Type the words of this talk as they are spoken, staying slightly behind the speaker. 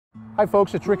Hi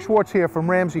folks, it's Rick Schwartz here from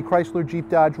Ramsey Chrysler Jeep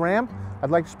Dodge Ram. I'd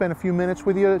like to spend a few minutes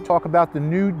with you to talk about the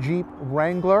new Jeep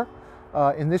Wrangler.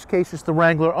 In this case, it's the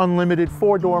Wrangler Unlimited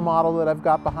 4-door model that I've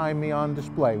got behind me on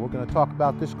display. We're going to talk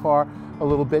about this car a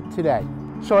little bit today.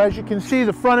 So as you can see,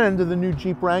 the front end of the new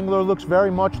Jeep Wrangler looks very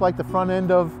much like the front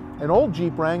end of an old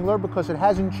Jeep Wrangler because it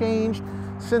hasn't changed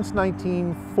since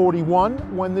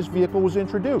 1941 when this vehicle was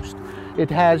introduced. It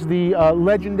has the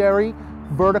legendary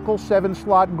vertical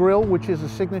 7-slot grille, which is a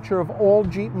signature of all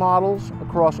Jeep models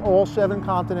across all 7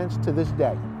 continents to this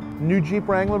day. New Jeep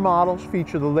Wrangler models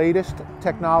feature the latest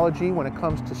technology when it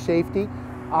comes to safety,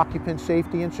 occupant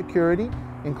safety and security,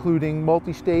 including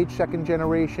multi-stage 2nd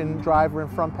generation driver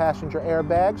and front passenger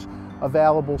airbags,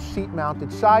 available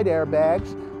seat-mounted side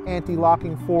airbags,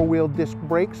 anti-locking 4-wheel disc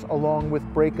brakes along with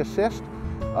brake assist,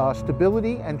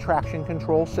 stability and traction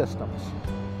control systems.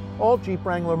 All Jeep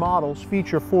Wrangler models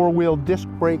feature 4-wheel disc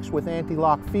brakes with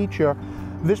anti-lock feature.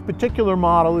 This particular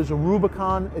model is a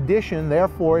Rubicon edition,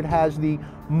 therefore it has the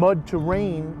mud to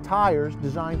rain tires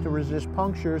designed to resist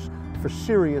punctures for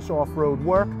serious off-road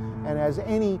work. And as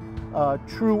any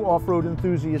true off-road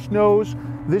enthusiast knows,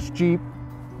 this Jeep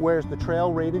wears the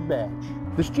trail rated badge.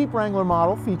 This Jeep Wrangler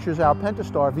model features our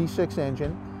Pentastar V6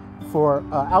 engine for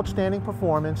outstanding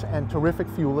performance and terrific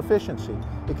fuel efficiency.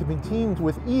 It can be teamed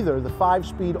with either the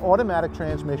 5-speed automatic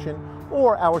transmission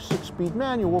or our 6-speed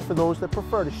manual for those that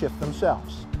prefer to shift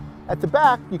themselves. At the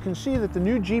back, you can see that the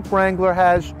new Jeep Wrangler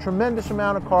has tremendous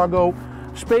amount of cargo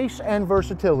space and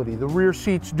versatility. The rear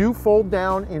seats do fold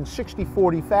down in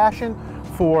 60/40 fashion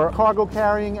for cargo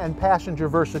carrying and passenger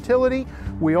versatility.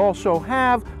 We also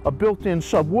have a built-in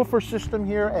subwoofer system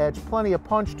here, adds plenty of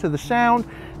punch to the sound,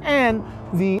 and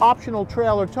the optional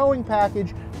trailer towing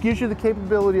package gives you the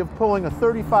capability of pulling a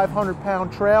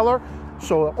 3,500-pound trailer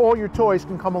so all your toys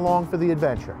can come along for the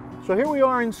adventure. So here we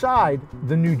are inside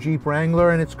the new Jeep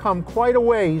Wrangler, and it's come quite a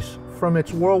ways from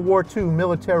its World War II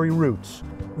military roots.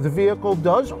 The vehicle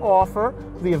does offer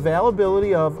the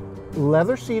availability of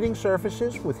leather seating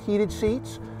surfaces with heated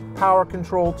seats,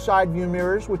 power-controlled side view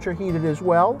mirrors which are heated as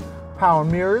well, power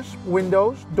mirrors,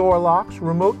 windows, door locks,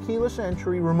 remote keyless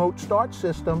entry, remote start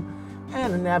system,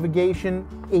 and a navigation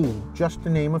aid, just to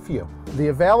name a few. The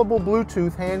available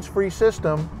Bluetooth hands-free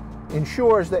system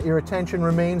ensures that your attention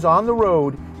remains on the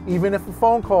road even if a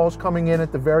phone call is coming in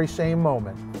at the very same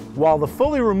moment. While the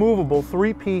fully removable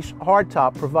 3-piece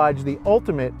hardtop provides the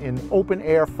ultimate in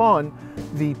open-air fun,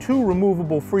 the 2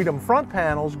 removable Freedom front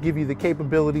panels give you the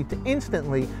capability to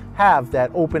instantly have that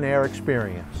open-air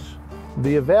experience.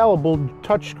 The available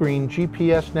touchscreen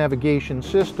GPS navigation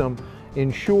system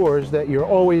ensures that you're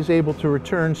always able to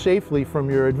return safely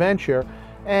from your adventure,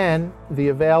 and the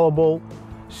available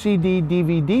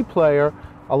CD/DVD player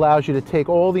allows you to take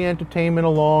all the entertainment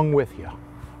along with you.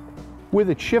 With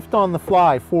its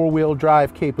shift-on-the-fly 4-wheel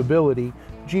drive capability,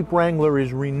 Jeep Wrangler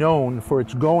is renowned for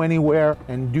its go-anywhere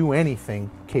and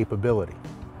do-anything capability.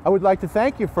 I would like to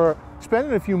thank you for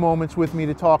spending a few moments with me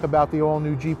to talk about the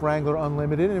all-new Jeep Wrangler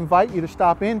Unlimited and invite you to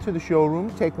stop into the showroom,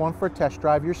 take one for a test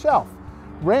drive yourself.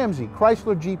 Ramsey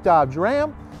Chrysler Jeep Dodge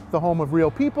Ram, the home of real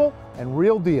people and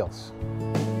real deals.